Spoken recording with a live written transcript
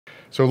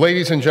So,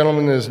 ladies and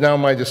gentlemen, it is now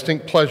my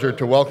distinct pleasure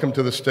to welcome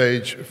to the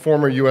stage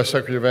former U.S.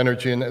 Secretary of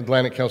Energy and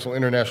Atlantic Council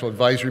International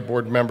Advisory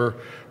Board member,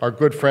 our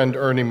good friend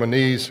Ernest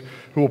Moniz,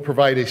 who will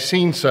provide a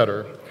scene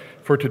setter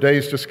for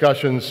today's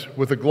discussions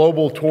with a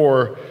global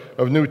tour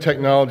of new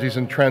technologies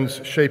and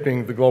trends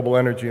shaping the global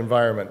energy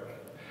environment.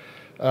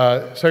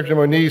 Secretary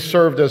Moniz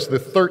served as the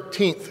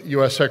 13th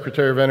U.S.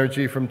 Secretary of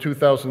Energy from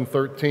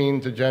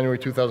 2013 to January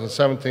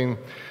 2017.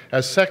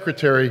 As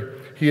Secretary,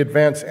 he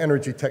advanced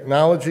energy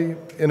technology,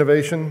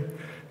 innovation,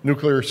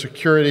 nuclear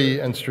security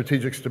and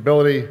strategic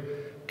stability,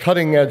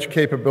 cutting-edge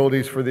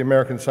capabilities for the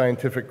American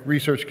scientific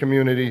research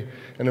community,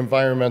 and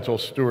environmental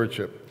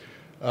stewardship.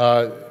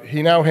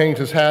 He now hangs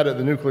his hat at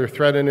the Nuclear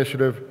Threat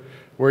Initiative,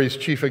 where he's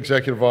Chief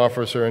Executive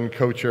Officer and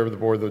Co-Chair of the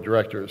Board of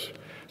Directors.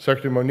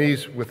 Secretary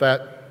Moniz, with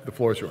that, the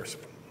floor is yours.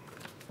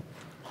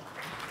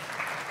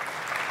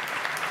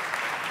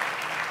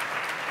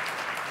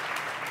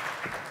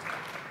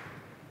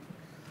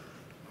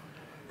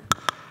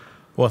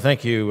 Well,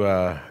 thank you,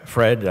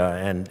 Fred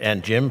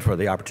and Jim, for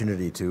the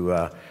opportunity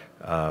to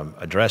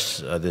address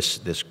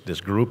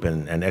this group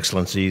and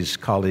Excellencies,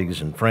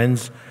 colleagues, and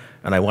friends.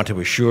 And I want to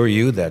assure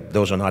you that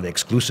those are not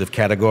exclusive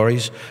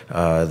categories.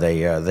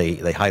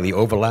 They highly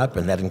overlap,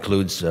 and that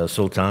includes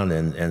Sultan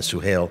and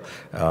Suhail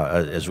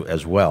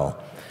as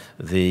well.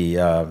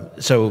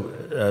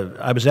 So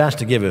I was asked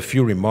to give a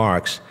few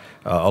remarks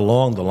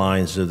along the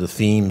lines of the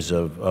themes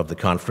of the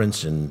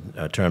conference in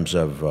terms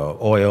of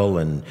oil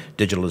and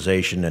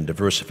digitalization and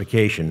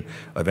diversification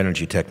of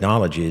energy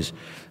technologies.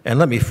 And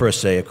let me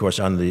first say, of course,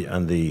 on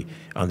the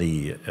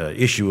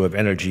issue of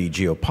energy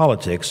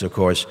geopolitics, of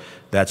course,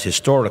 that's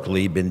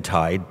historically been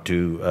tied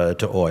to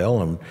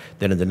oil, and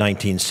then in the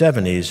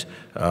 1970s,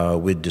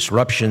 with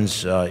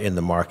disruptions in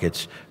the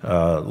markets,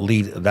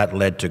 that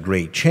led to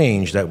great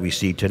change that we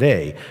see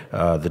today.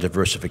 The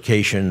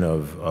diversification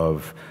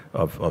of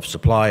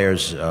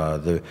suppliers,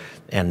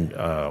 and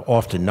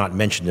often not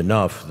mentioned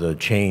enough,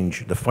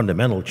 the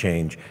fundamental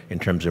change in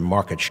terms of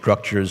market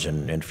structures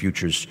and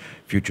futures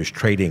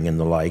trading and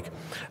the like.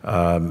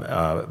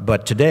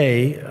 But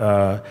today,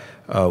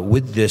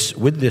 with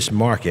this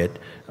market,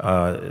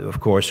 of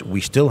course,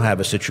 we still have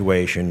a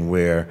situation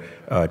where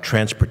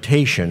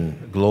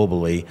transportation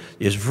globally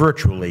is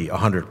virtually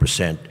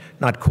 100%,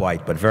 not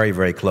quite, but very,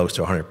 very close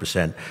to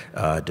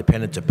 100%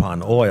 dependent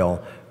upon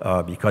oil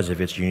because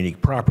of its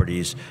unique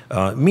properties,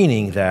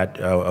 meaning that,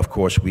 of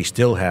course, we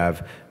still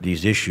have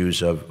these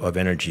issues of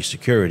energy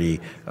security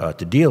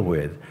to deal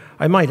with.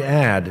 I might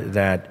add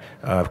that,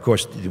 of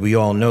course, we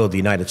all know the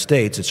United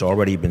States, it's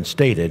already been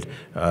stated,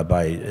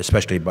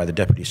 especially by the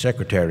Deputy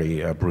Secretary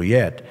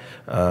Bruyette,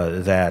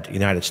 that the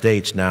United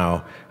States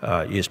now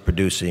is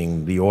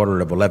producing the order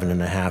of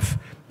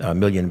 11.5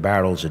 million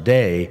barrels a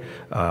day,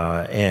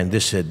 and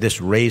this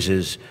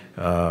raises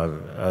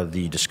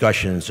the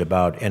discussions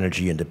about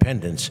energy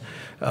independence.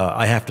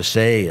 I have to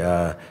say,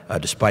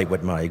 despite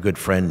what my good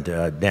friend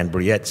Dan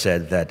Bruyette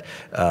said, that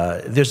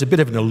there's a bit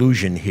of an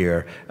illusion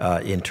here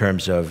in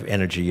terms of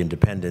energy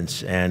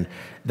independence, and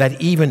that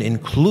even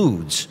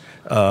includes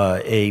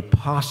a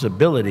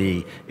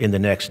possibility in the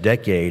next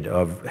decade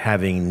of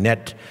having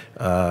net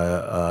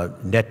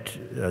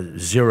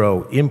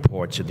zero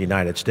imports in the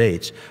United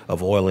States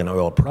of oil and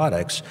oil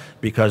products,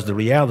 because the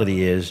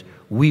reality is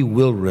we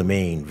will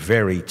remain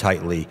very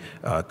tightly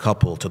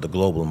coupled to the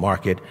global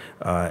market,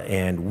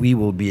 and we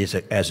will be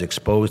as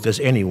exposed as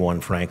anyone,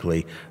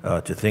 frankly,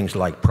 to things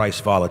like price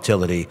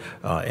volatility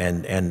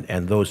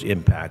and those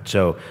impacts.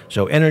 So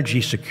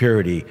energy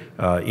security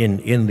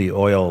in the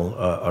oil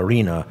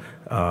arena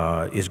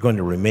is going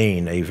to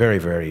remain a very,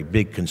 very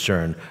big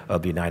concern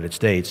of the United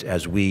States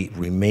as we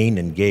remain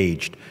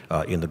engaged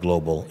in the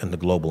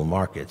global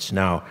markets.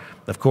 Now,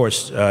 of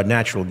course,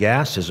 natural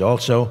gas is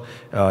also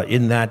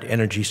in that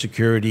energy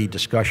security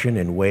discussion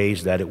in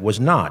ways that it was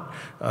not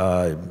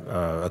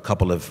a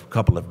couple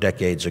of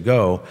decades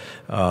ago.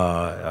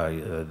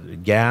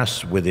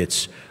 Gas, with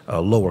its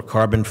lower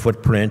carbon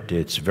footprint,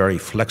 its very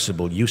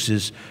flexible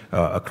uses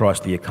across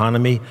the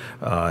economy,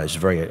 is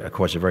of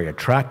course, a very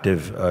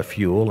attractive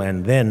fuel.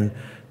 And then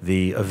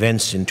the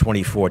events in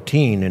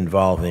 2014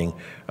 involving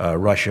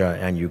Russia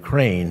and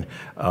Ukraine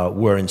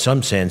were, in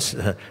some sense,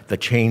 the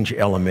change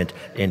element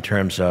in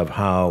terms of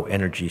how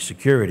energy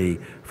security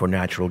for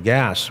natural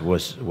gas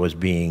was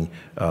being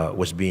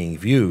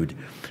viewed,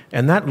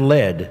 and that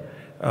led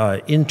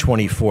in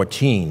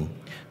 2014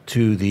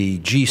 to the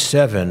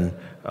G7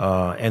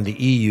 and the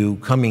EU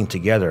coming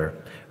together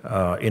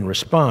in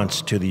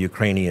response to the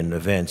Ukrainian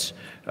events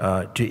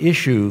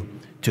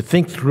to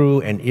think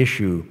through and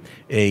issue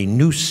a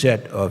new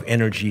set of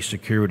energy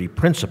security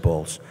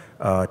principles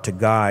to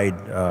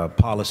guide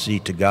policy,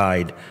 to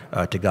guide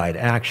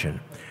action.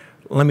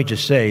 Let me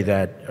just say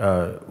that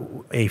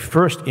a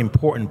first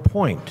important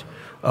point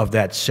of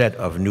that set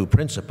of new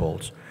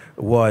principles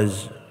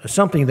was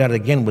something that,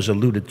 again, was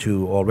alluded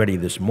to already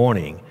this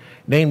morning,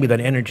 namely that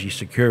energy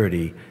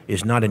security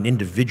is not an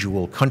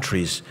individual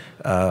country's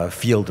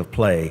field of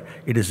play.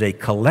 It is a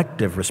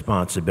collective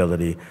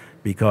responsibility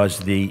because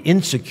the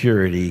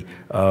insecurity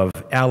of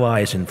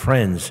allies and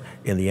friends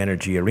in the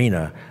energy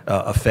arena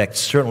affects,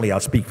 certainly I'll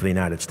speak for the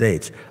United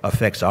States,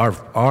 affects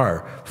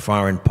our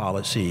foreign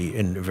policy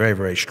in very,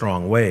 very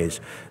strong ways.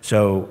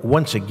 So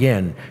once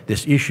again,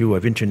 this issue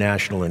of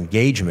international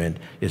engagement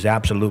is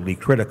absolutely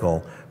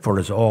critical for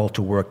us all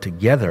to work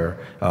together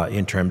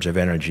in terms of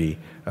energy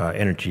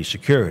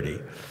security.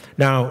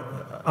 Now,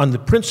 on the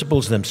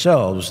principles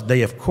themselves,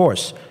 they of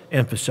course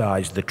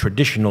emphasize the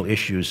traditional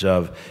issues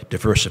of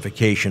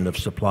diversification of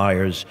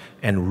suppliers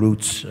and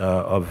routes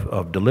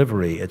of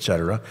delivery, et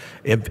cetera,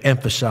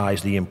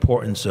 emphasize the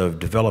importance of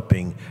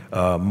developing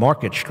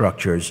market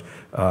structures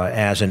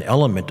as an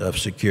element of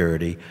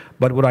security.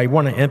 But what I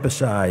want to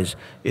emphasize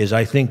is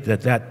I think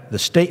that the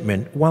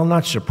statement, while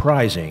not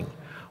surprising,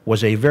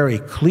 was a very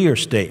clear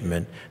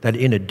statement that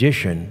in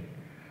addition,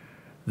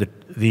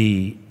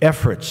 the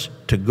efforts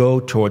to go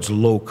towards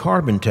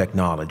low-carbon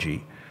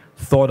technology,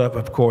 thought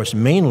of course,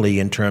 mainly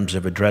in terms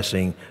of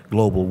addressing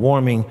global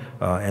warming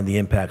and the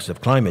impacts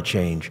of climate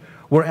change,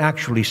 were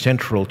actually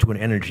central to an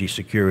energy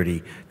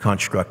security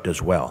construct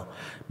as well.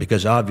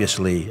 Because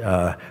obviously,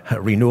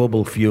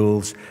 renewable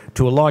fuels,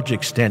 to a large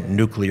extent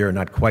nuclear,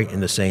 not quite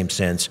in the same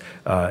sense,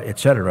 et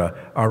cetera,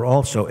 are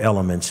also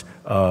elements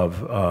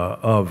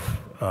of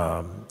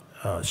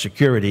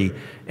security,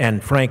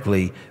 and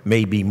frankly,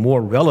 may be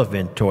more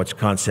relevant towards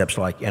concepts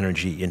like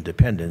energy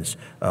independence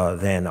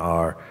than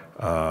are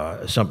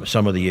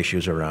some of the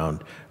issues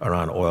around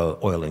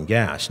oil and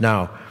gas.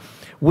 Now,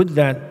 with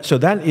that, so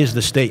that is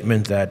the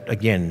statement that,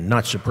 again,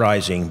 not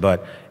surprising,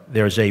 but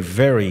there's a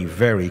very,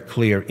 very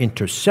clear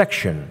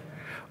intersection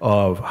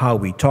of how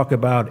we talk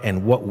about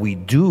and what we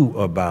do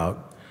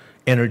about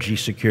energy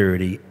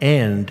security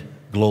and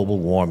global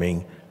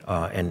warming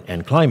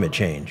and climate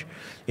change.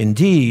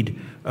 Indeed,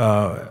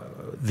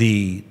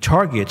 the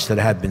targets that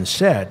have been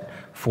set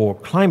for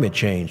climate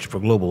change, for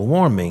global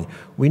warming,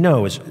 we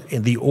know is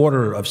in the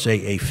order of,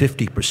 say, a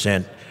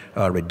 50%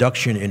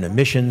 reduction in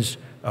emissions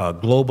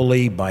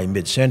globally by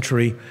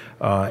mid-century,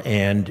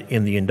 and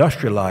in the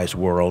industrialized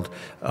world,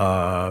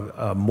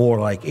 more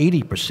like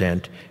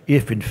 80%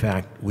 if, in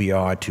fact, we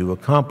are to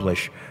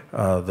accomplish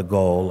the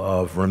goal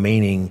of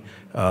remaining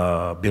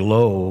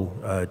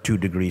below 2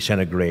 degrees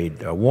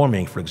centigrade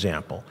warming, for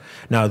example.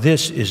 Now,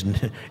 this is,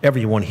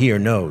 everyone here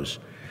knows,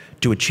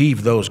 to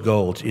achieve those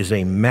goals is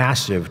a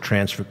massive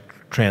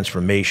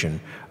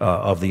transformation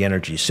of the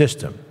energy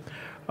system.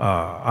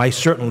 I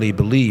certainly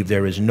believe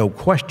there is no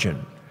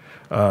question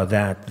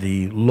that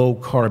the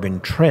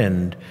low-carbon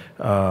trend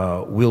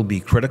will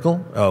be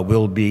critical,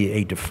 will be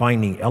a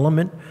defining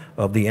element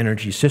of the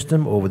energy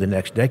system over the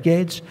next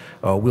decades.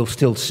 We'll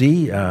still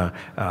see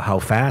how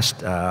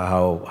fast,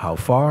 how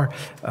far,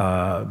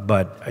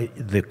 but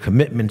the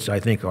commitments,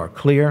 I think, are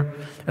clear.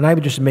 And I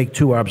would just make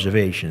 2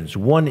 observations.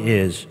 One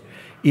is,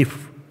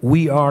 if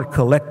we are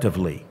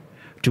collectively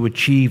to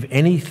achieve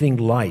anything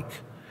like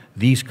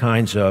these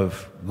kinds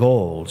of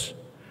goals,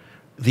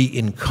 the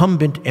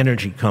incumbent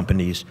energy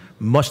companies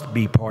must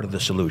be part of the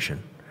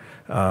solution.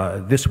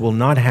 This will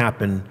not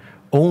happen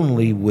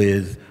only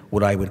with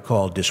what I would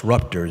call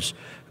disruptors,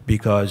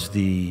 because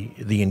the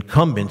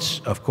incumbents,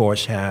 of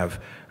course,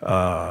 have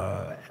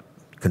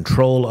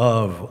control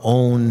of,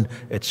 own,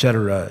 et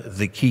cetera,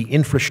 the key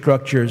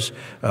infrastructures.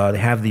 They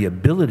have the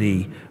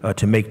ability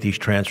to make these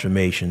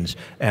transformations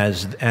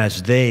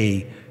as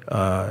they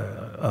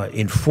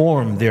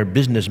inform their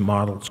business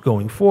models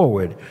going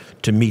forward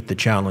to meet the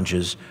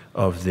challenges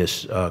of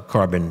this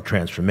carbon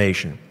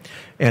transformation.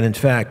 And in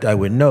fact, I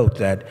would note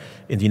that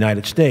in the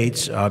United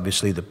States,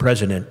 obviously the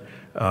president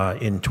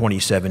in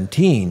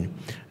 2017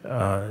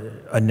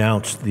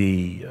 announced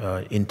the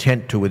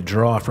intent to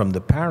withdraw from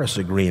the Paris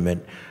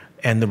Agreement,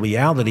 and the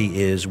reality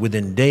is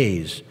within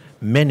days,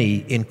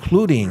 many,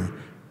 including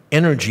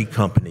energy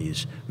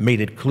companies,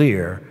 made it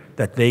clear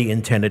that they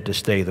intended to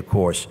stay the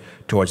course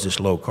towards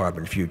this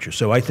low-carbon future.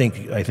 So I think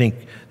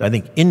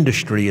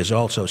industry has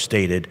also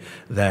stated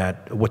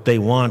that what they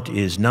want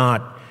is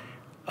not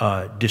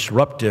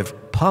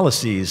disruptive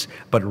policies,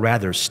 but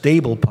rather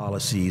stable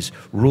policies,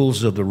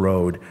 rules of the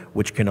road,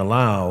 which can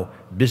allow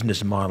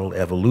business model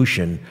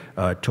evolution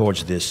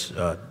towards this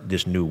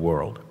new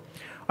world.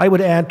 I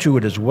would add to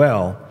it as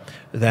well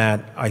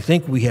that I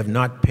think we have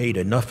not paid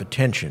enough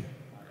attention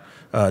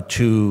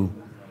to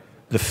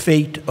the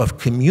fate of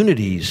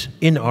communities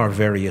in our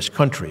various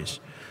countries,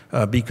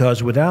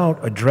 because without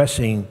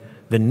addressing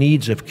the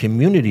needs of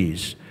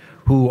communities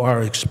who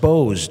are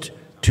exposed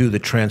to the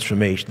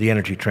transformation, the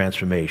energy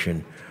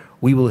transformation,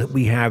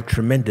 we have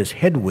tremendous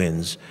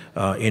headwinds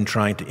in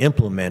trying to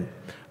implement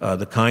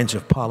the kinds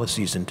of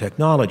policies and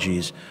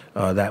technologies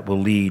that will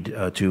lead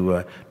to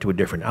a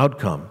different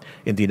outcome.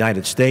 In the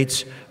United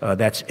States,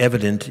 that's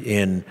evident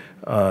in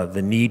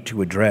the need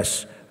to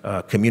address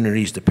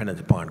communities dependent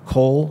upon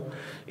coal.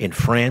 In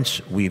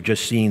France, we've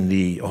just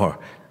seen or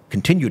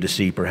continue to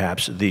see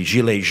perhaps, the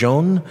gilets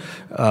jaunes.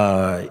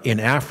 In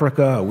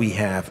Africa, we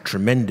have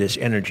tremendous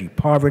energy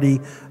poverty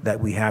that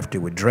we have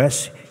to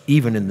address,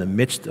 even in the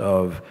midst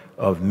of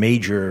of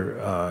major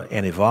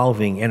and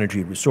evolving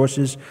energy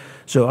resources.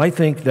 So I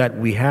think that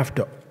we have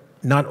to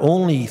not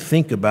only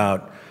think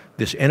about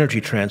this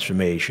energy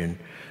transformation,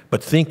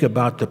 but think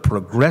about the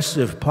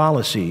progressive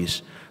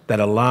policies that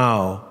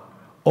allow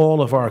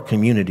all of our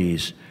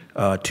communities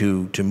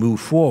to move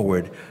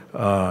forward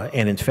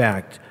and, in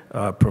fact,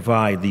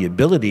 provide the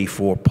ability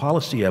for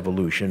policy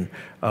evolution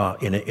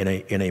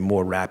in a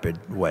more rapid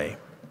way.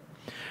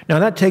 Now,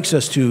 that takes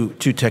us to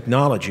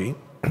technology.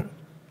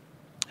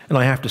 And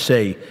I have to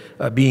say,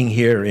 being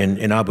here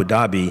in Abu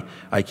Dhabi,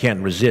 I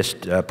can't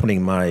resist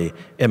putting my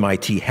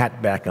MIT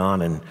hat back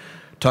on and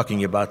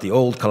talking about the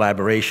old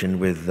collaboration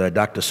with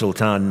Dr.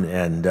 Sultan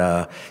and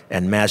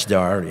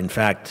Masdar. In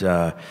fact,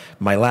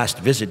 my last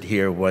visit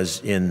here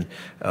was in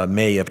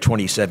May of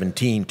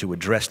 2017 to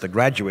address the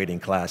graduating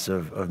class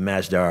of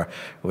Masdar,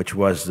 which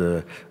was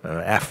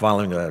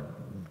following a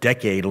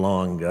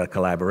decade-long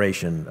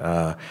collaboration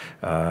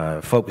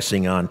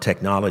focusing on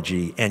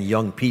technology and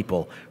young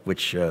people,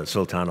 which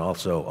Sultan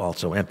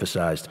also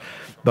emphasized.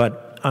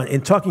 But in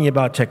talking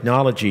about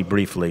technology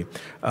briefly,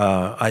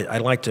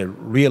 I'd like to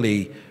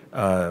really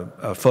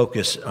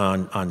focus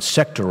on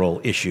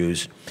sectoral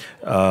issues.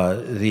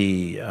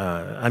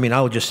 I mean,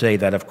 I'll just say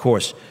that, of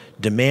course,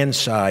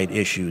 demand-side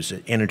issues,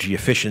 energy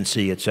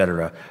efficiency, et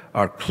cetera,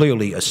 are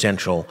clearly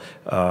essential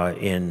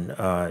in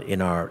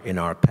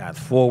our path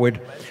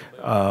forward.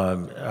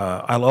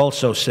 I'll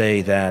also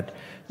say that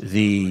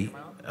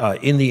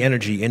in the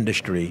energy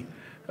industry,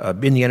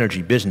 in the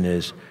energy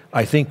business,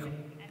 I think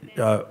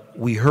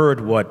we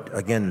heard what,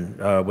 again,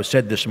 was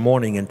said this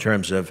morning in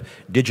terms of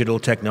digital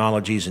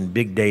technologies and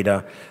big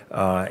data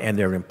and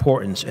their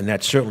importance, and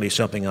that's certainly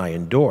something I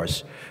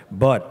endorse.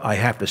 But I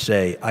have to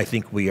say, I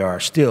think we are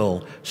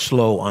still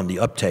slow on the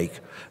uptake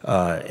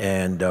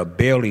and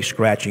barely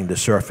scratching the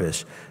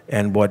surface.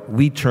 And what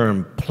we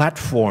term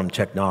platform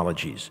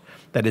technologies,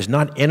 that is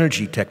not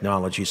energy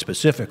technology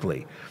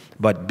specifically,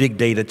 but big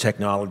data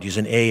technologies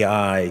and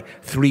AI,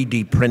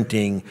 3D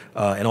printing,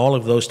 and all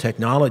of those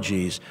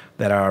technologies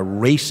that are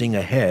racing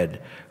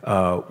ahead,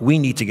 we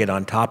need to get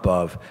on top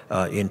of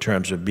in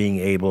terms of being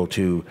able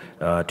to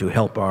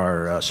help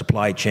our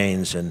supply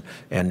chains and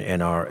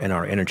our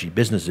energy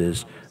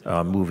businesses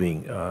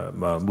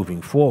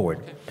moving forward.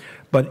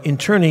 But in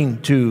turning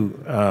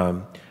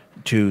to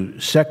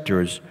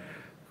sectors,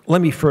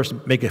 let me first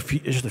make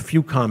just a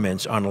few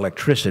comments on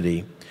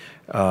electricity.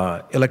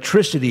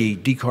 Electricity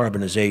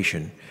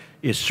decarbonization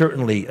is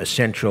certainly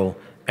essential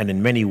and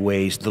in many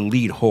ways the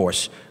lead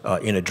horse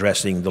in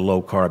addressing the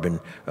low carbon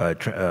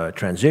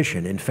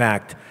transition. In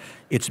fact,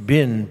 it's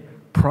been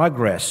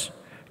progress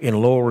in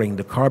lowering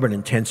the carbon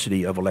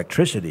intensity of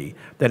electricity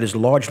that is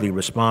largely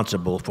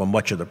responsible for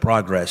much of the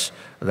progress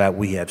that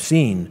we have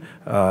seen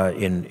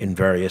in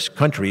various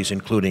countries,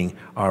 including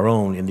our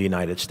own in the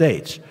United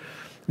States.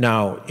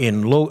 Now,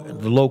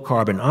 the low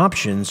carbon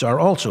options are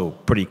also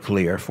pretty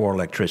clear for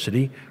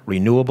electricity: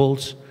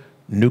 renewables,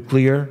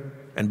 nuclear,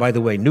 and by the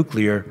way,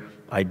 nuclear,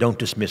 I don't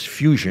dismiss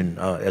fusion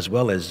as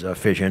well as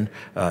fission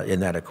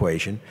in that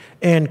equation,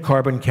 and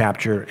carbon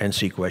capture and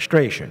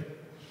sequestration.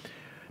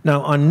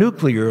 Now, on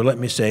nuclear, let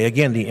me say,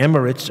 again, the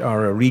Emirates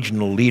are a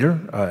regional leader,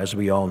 as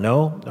we all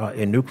know,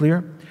 in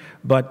nuclear,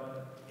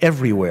 but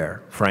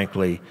everywhere,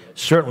 frankly,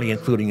 certainly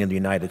including in the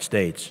United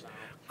States,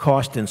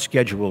 cost and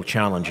schedule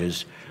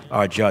challenges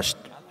are just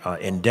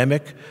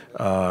endemic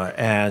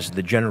as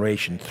the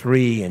Generation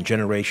 3 and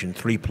Generation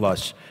 3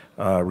 plus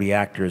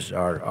reactors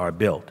are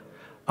built.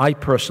 I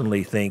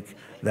personally think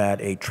that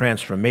a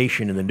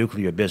transformation in the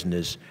nuclear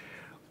business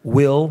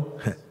will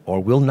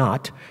or will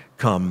not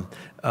come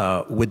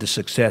with the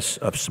success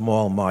of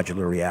small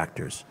modular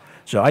reactors.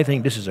 So I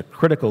think this is a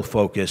critical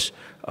focus.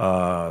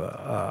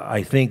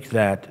 I think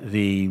that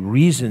the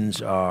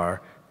reasons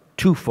are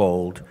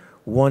twofold.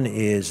 One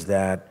is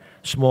that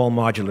small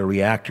modular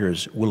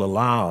reactors will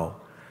allow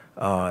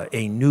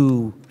a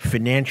new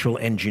financial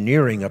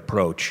engineering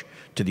approach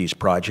to these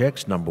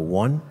projects, number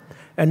one.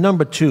 And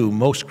number two,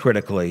 most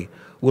critically,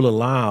 will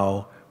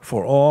allow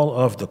for all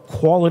of the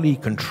quality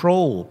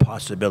control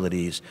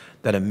possibilities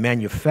that a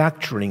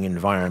manufacturing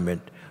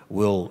environment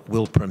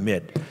will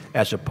permit,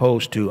 as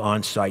opposed to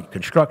on-site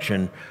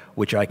construction,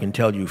 which I can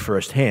tell you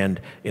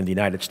firsthand in the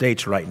United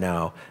States right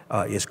now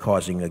is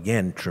causing,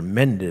 again,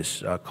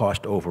 tremendous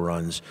cost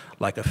overruns,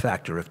 like a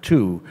factor of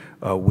 2,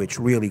 which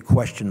really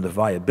question the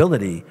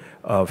viability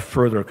of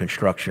further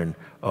construction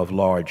of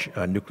large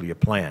nuclear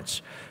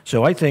plants.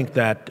 So I think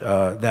that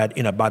that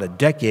in about a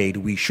decade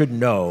we should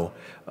know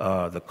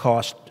the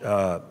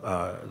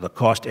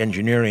cost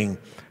engineering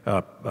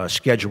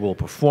schedule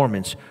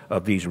performance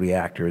of these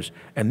reactors,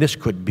 and this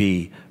could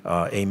be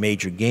a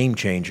major game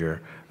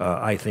changer,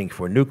 I think,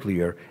 for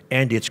nuclear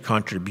and its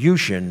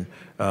contribution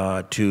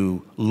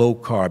to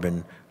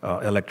low-carbon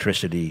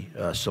electricity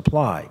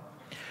supply.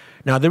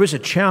 Now, there is a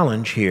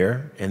challenge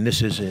here, and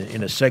this is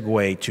in a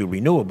segue to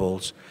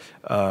renewables.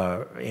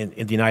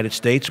 In the United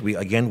States,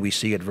 we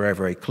see it very,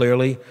 very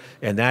clearly,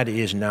 and that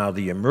is now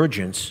the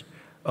emergence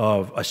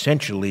of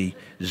essentially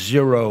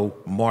zero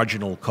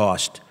marginal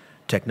cost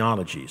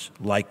technologies,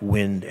 like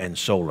wind and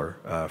solar,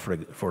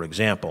 for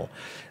example.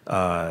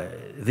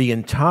 The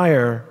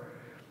entire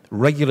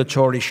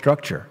regulatory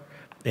structure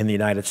in the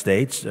United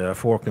States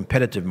for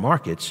competitive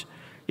markets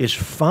is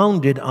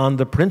founded on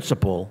the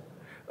principle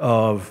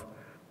of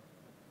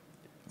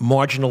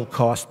marginal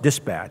cost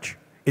dispatch.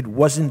 It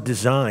wasn't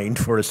designed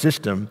for a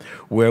system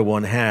where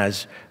one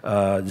has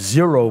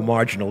zero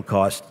marginal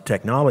cost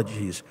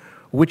technologies,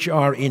 which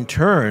are in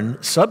turn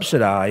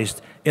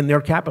subsidized in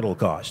their capital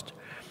cost.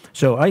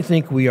 So I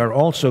think we are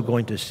also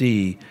going to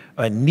see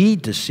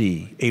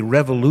a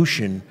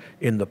revolution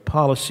in the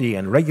policy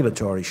and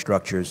regulatory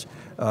structures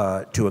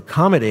to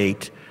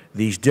accommodate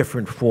these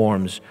different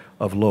forms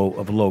of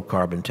low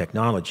carbon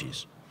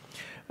technologies.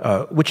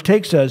 Which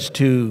takes us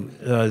to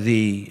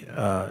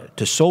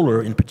to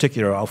solar in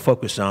particular. I'll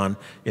focus on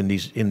in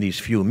these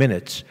few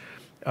minutes.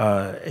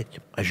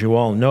 As you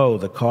all know,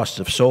 the costs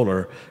of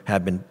solar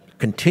have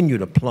continue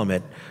to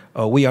plummet.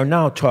 We are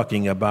now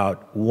talking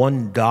about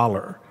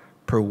 $1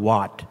 per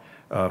watt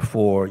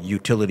for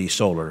utility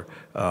solar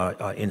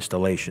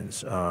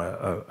installations.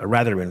 A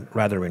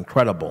rather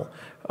incredible,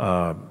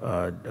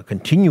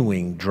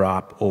 continuing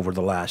drop over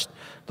the last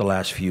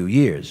few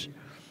years.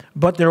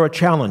 But there are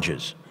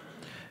challenges.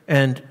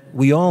 And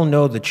we all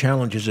know the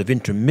challenges of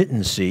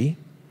intermittency,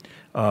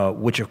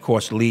 which of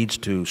course leads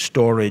to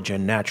storage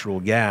and natural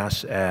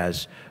gas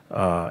as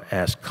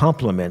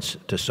complements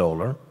to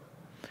solar.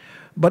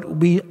 But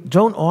we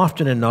don't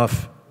often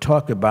enough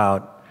talk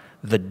about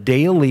the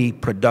daily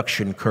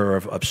production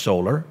curve of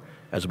solar.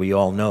 As we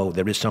all know,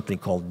 there is something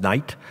called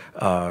night,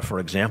 for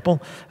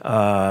example.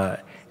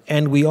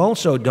 And we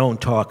also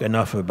don't talk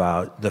enough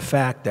about the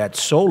fact that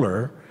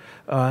solar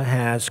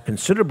has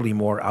considerably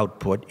more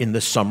output in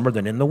the summer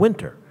than in the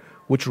winter,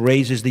 which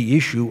raises the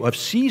issue of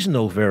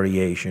seasonal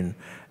variation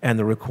and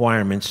the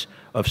requirements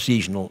of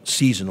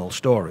seasonal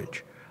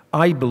storage.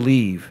 I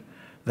believe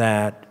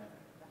that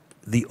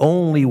the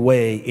only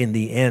way in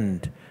the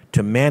end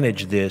to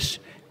manage this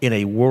in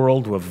a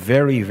world with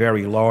very,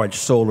 very large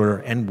solar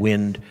and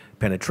wind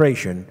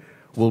penetration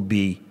will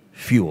be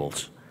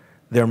fuels.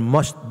 There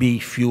must be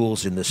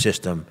fuels in the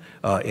system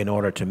in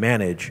order to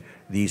manage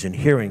these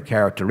inherent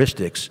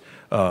characteristics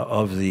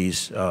of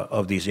these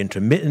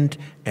intermittent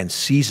and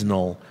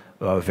seasonal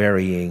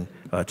varying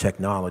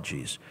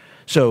technologies.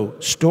 So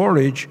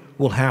storage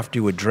will have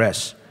to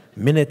address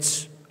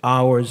minutes,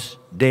 hours,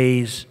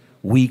 days,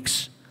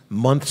 weeks,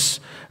 months,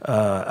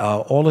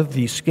 all of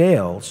these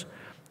scales.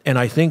 And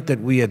I think that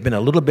we have been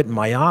a little bit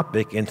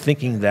myopic in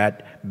thinking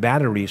that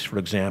batteries, for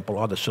example,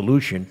 are the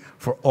solution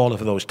for all of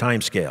those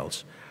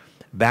timescales.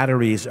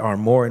 Batteries are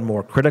more and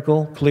more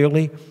critical,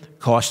 clearly.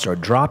 Costs are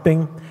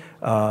dropping.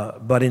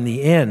 But in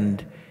the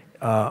end,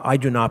 I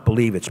do not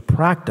believe it's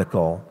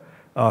practical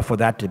for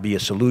that to be a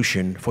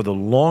solution for the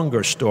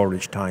longer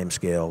storage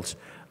timescales,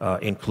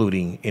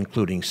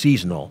 including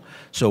seasonal.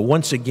 So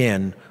once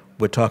again,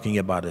 we're talking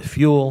about a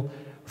fuel.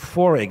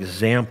 For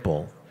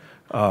example,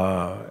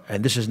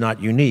 and this is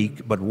not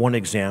unique, but one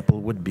example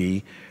would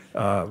be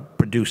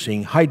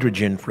producing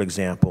hydrogen, for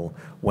example,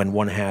 when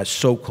one has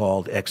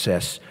so-called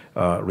excess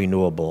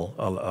renewable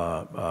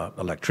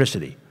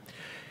electricity.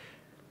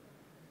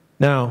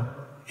 Now,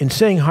 in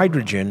saying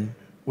hydrogen,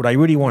 what I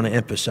really want to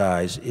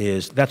emphasize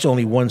is that's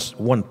only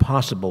one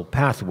possible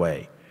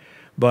pathway,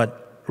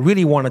 but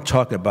really want to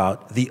talk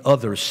about the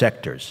other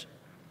sectors.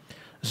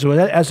 So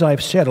as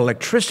I've said,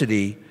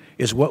 electricity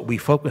is what we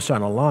focus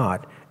on a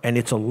lot, and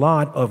it's a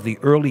lot of the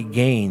early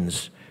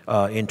gains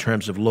in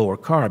terms of lower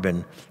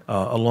carbon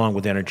along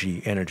with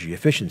energy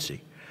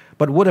efficiency.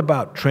 But what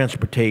about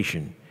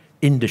transportation,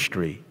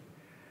 industry,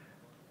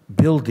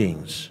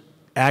 buildings,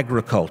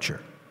 agriculture?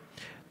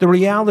 The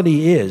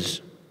reality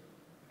is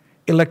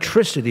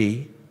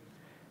electricity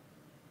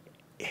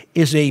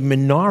is a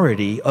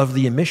minority of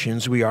the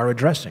emissions we are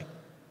addressing.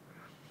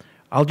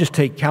 I'll just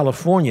take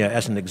California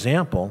as an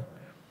example.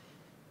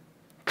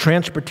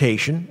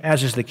 Transportation,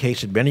 as is the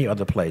case in many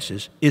other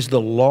places, is the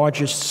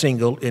largest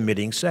single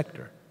emitting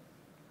sector.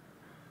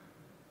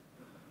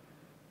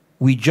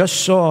 We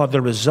just saw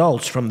the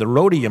results from the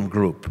Rhodium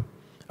Group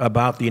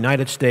about the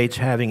United States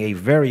having a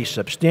very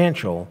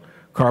substantial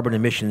carbon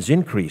emissions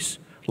increase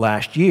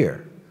last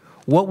year.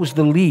 What was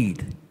the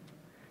lead?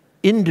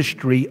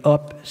 Industry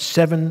up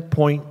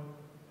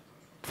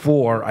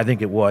 7.4, I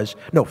think it was,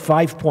 no,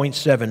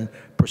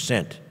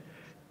 5.7%.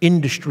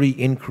 Industry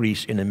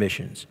increase in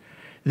emissions.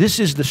 This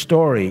is the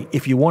story.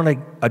 If you want to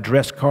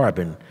address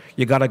carbon,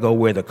 you got to go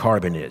where the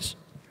carbon is.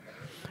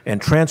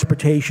 And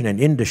transportation and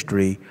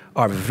industry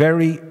are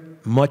very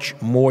much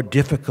more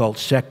difficult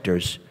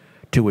sectors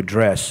to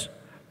address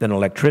than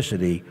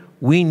electricity.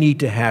 We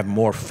need to have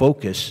more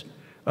focus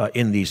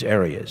in these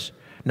areas.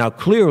 Now,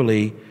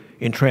 clearly,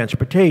 in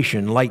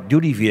transportation,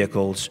 light-duty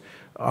vehicles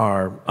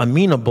are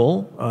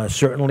amenable,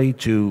 certainly,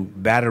 to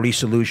battery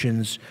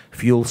solutions,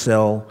 fuel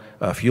cell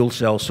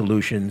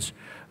solutions,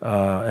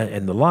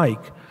 and the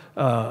like,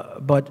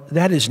 but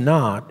that is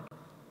not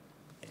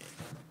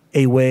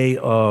a way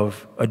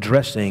of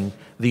addressing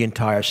the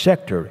entire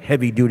sector.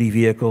 Heavy-duty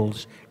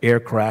vehicles,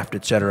 aircraft,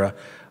 etc.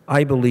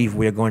 I believe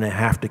we're going to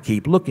have to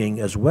keep looking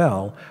as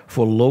well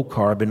for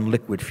low-carbon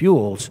liquid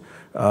fuels,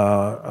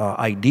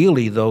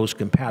 ideally those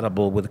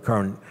compatible with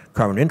current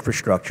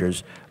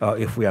infrastructures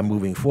if we are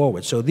moving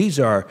forward. So these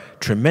are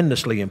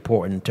tremendously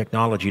important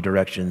technology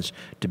directions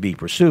to be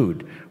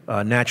pursued.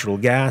 Natural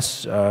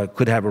gas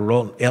could have a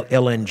role,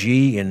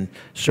 LNG in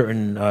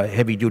certain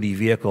heavy-duty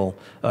vehicle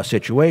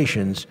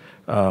situations,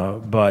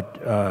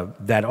 but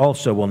that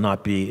also will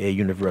not be a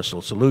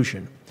universal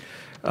solution.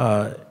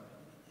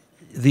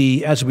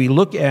 As we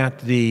look at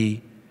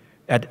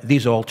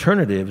these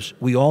alternatives,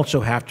 we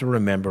also have to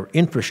remember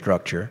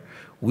infrastructure.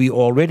 We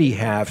already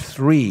have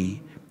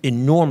 3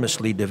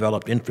 enormously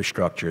developed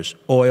infrastructures: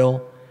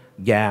 oil,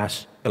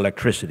 gas,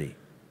 electricity.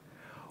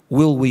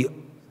 Will we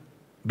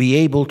be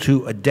able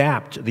to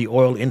adapt the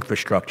oil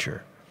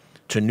infrastructure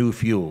to new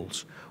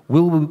fuels?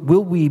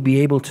 Will we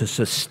be able to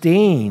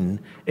sustain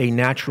a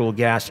natural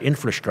gas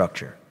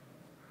infrastructure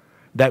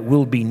that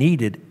will be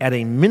needed at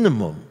a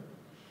minimum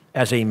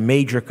as a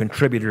major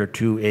contributor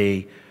to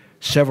a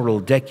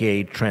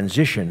several-decade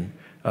transition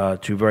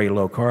to very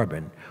low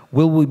carbon?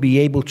 Will we be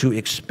able to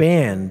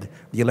expand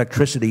the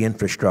electricity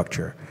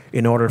infrastructure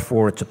in order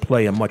for it to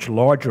play a much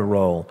larger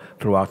role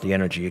throughout the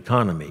energy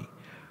economy?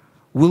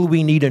 Will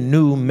we need a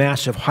new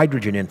massive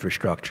hydrogen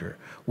infrastructure?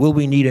 Will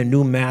we need a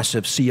new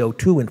massive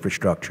CO2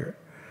 infrastructure?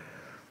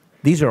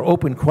 These are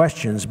open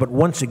questions, but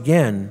once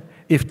again,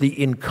 if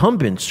the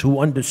incumbents who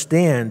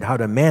understand how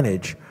to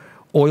manage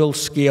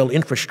oil-scale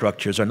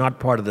infrastructures are not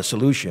part of the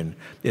solution,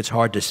 it's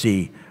hard to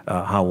see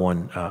how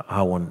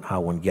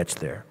one gets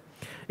there.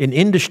 In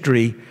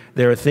industry,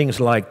 there are things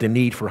like the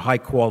need for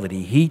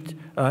high-quality heat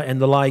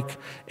and the like,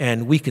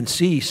 and we can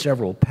see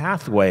several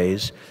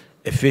pathways: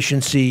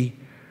 efficiency,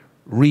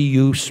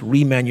 reuse,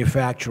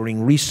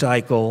 remanufacturing,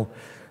 recycle,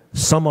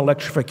 some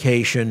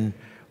electrification,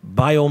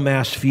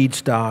 biomass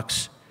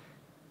feedstocks,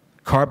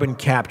 carbon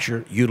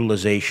capture,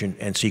 utilization,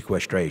 and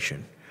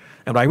sequestration.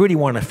 And what I really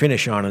want to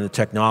finish on in the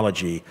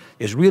technology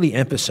is really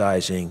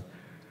emphasizing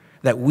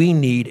that we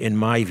need, in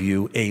my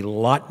view, a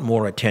lot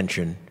more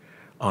attention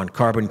on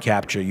carbon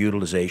capture,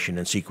 utilization,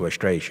 and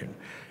sequestration.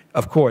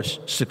 Of course,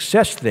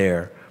 success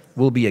there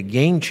will be a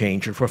game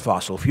changer for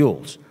fossil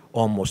fuels,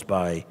 almost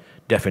by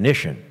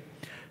definition.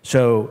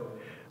 So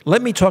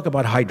let me talk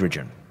about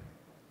hydrogen.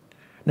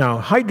 Now,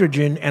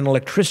 hydrogen and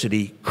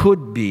electricity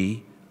could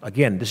be,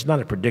 again, this is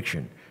not a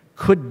prediction,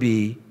 could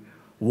be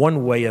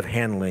one way of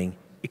handling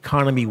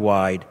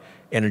economy-wide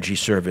energy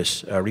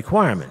service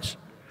requirements.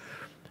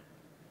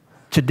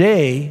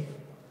 Today,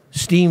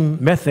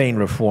 steam methane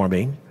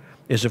reforming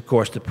is, of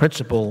course, the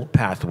principal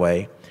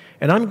pathway,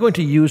 and I'm going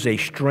to use a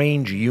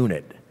strange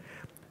unit,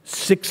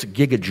 6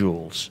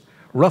 gigajoules,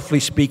 roughly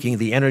speaking,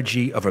 the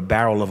energy of a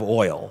barrel of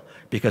oil,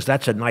 because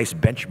that's a nice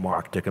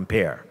benchmark to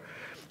compare.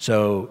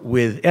 So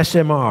with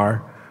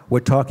SMR, we're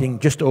talking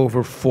just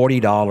over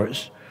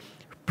 $40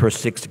 per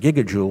 6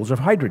 gigajoules of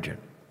hydrogen.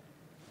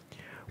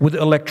 With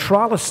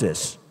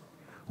electrolysis,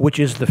 which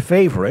is the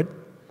favorite,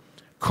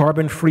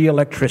 carbon-free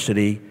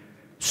electricity,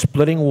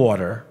 splitting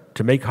water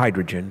to make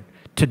hydrogen,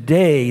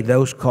 today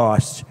those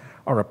costs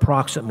are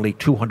approximately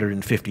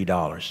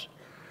 $250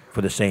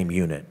 for the same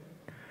unit.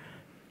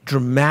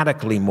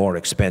 Dramatically more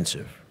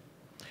expensive.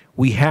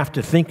 We have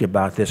to think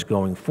about this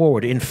going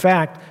forward. In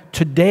fact,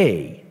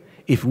 today,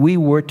 if we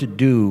were to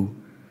do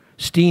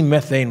steam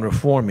methane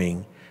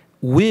reforming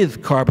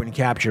with carbon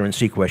capture and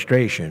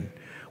sequestration,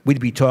 we'd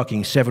be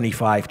talking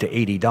 $75 to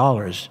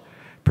 $80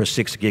 per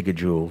 6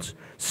 gigajoules,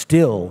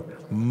 still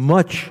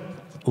much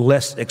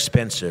less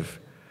expensive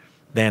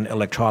than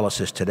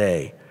electrolysis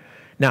today.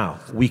 Now,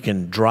 we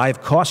can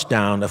drive costs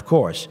down, of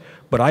course,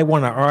 but I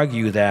want to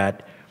argue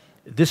that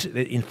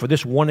for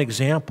this one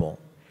example,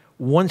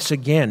 once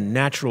again,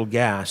 natural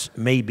gas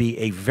may be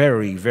a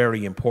very,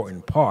 very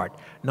important part,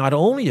 not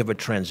only of a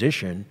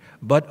transition,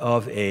 but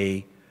of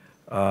a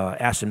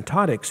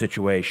asymptotic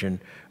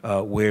situation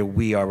where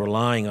we are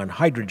relying on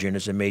hydrogen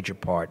as a major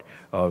part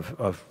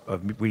of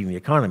meeting the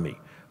economy.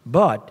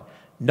 But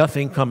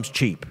nothing comes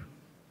cheap.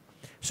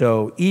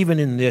 So even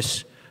in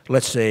this,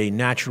 let's say,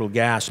 natural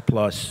gas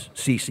plus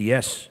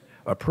CCS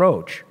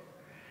approach,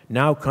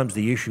 now comes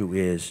the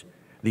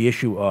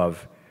issue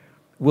of,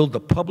 will the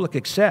public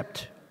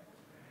accept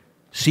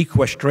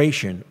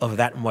sequestration of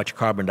that much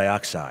carbon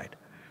dioxide?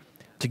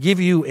 To give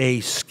you a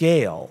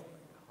scale,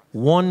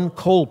 one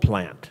coal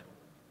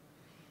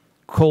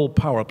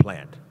power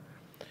plant,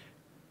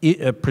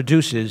 it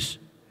produces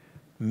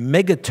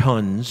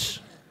megatons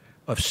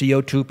of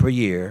CO2 per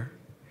year.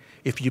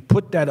 If you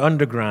put that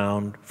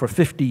underground for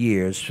 50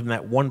 years from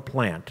that one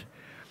plant,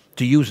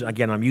 to use,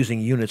 again, I'm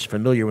using units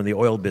familiar in the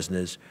oil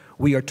business,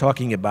 we are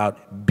talking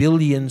about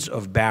billions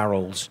of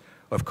barrels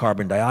of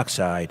carbon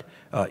dioxide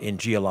in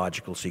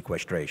geological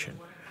sequestration.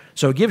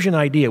 So it gives you an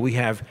idea. We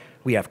have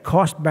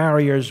cost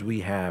barriers,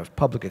 we have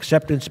public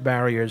acceptance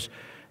barriers,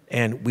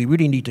 and we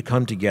really need to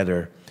come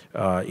together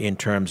in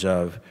terms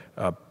of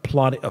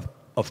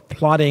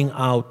plotting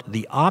out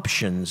the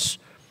options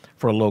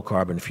for a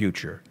low-carbon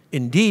future.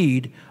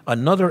 Indeed,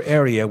 another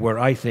area where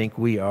I think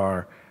we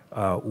are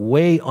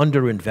way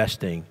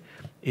underinvesting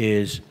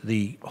is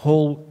the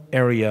whole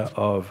area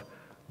of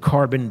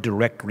carbon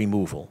direct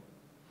removal,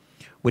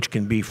 which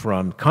can be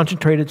from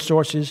concentrated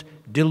sources,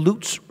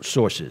 dilute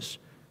sources,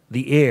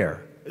 the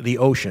air, the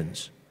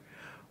oceans.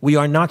 We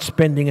are not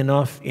spending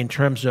enough in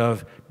terms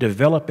of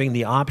developing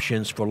the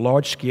options for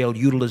large-scale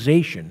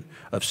utilization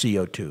of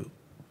CO2.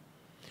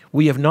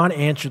 We have not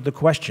answered the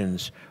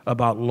questions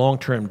about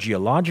long-term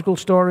geological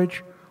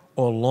storage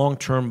or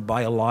long-term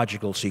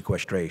biological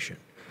sequestration.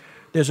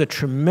 There's a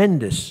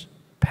tremendous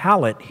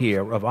palette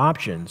here of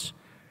options.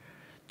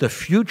 The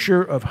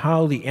future of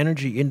how the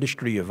energy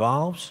industry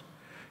evolves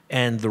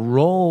and the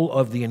role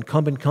of the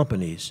incumbent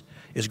companies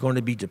is going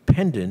to be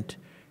dependent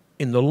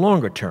in the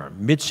longer term,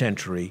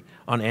 mid-century,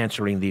 on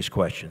answering these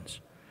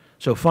questions.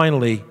 So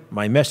finally,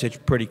 my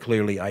message pretty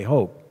clearly, I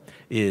hope,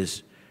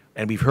 is,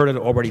 and we've heard it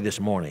already this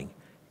morning,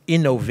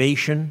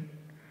 innovation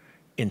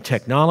in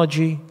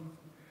technology,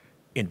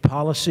 in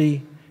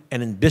policy,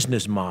 and in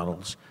business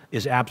models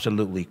is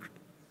absolutely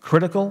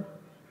critical,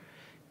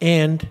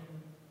 and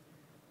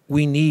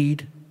we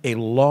need a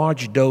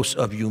large dose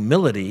of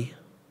humility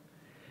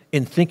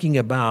in thinking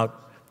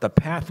about the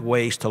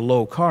pathways to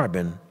low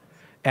carbon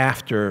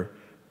after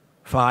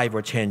 5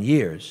 or 10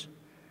 years,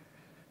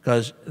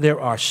 because there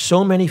are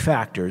so many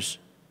factors,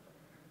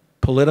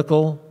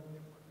 political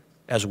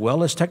as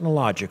well as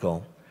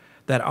technological,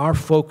 that our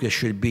focus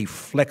should be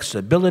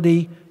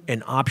flexibility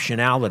and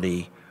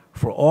optionality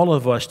for all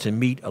of us to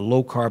meet a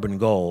low carbon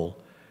goal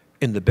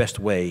in the best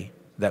way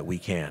that we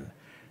can.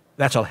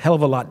 That's a hell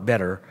of a lot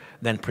better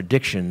than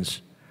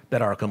predictions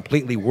that are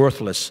completely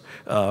worthless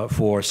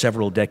for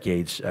several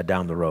decades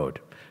down the road.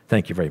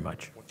 Thank you very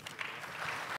much.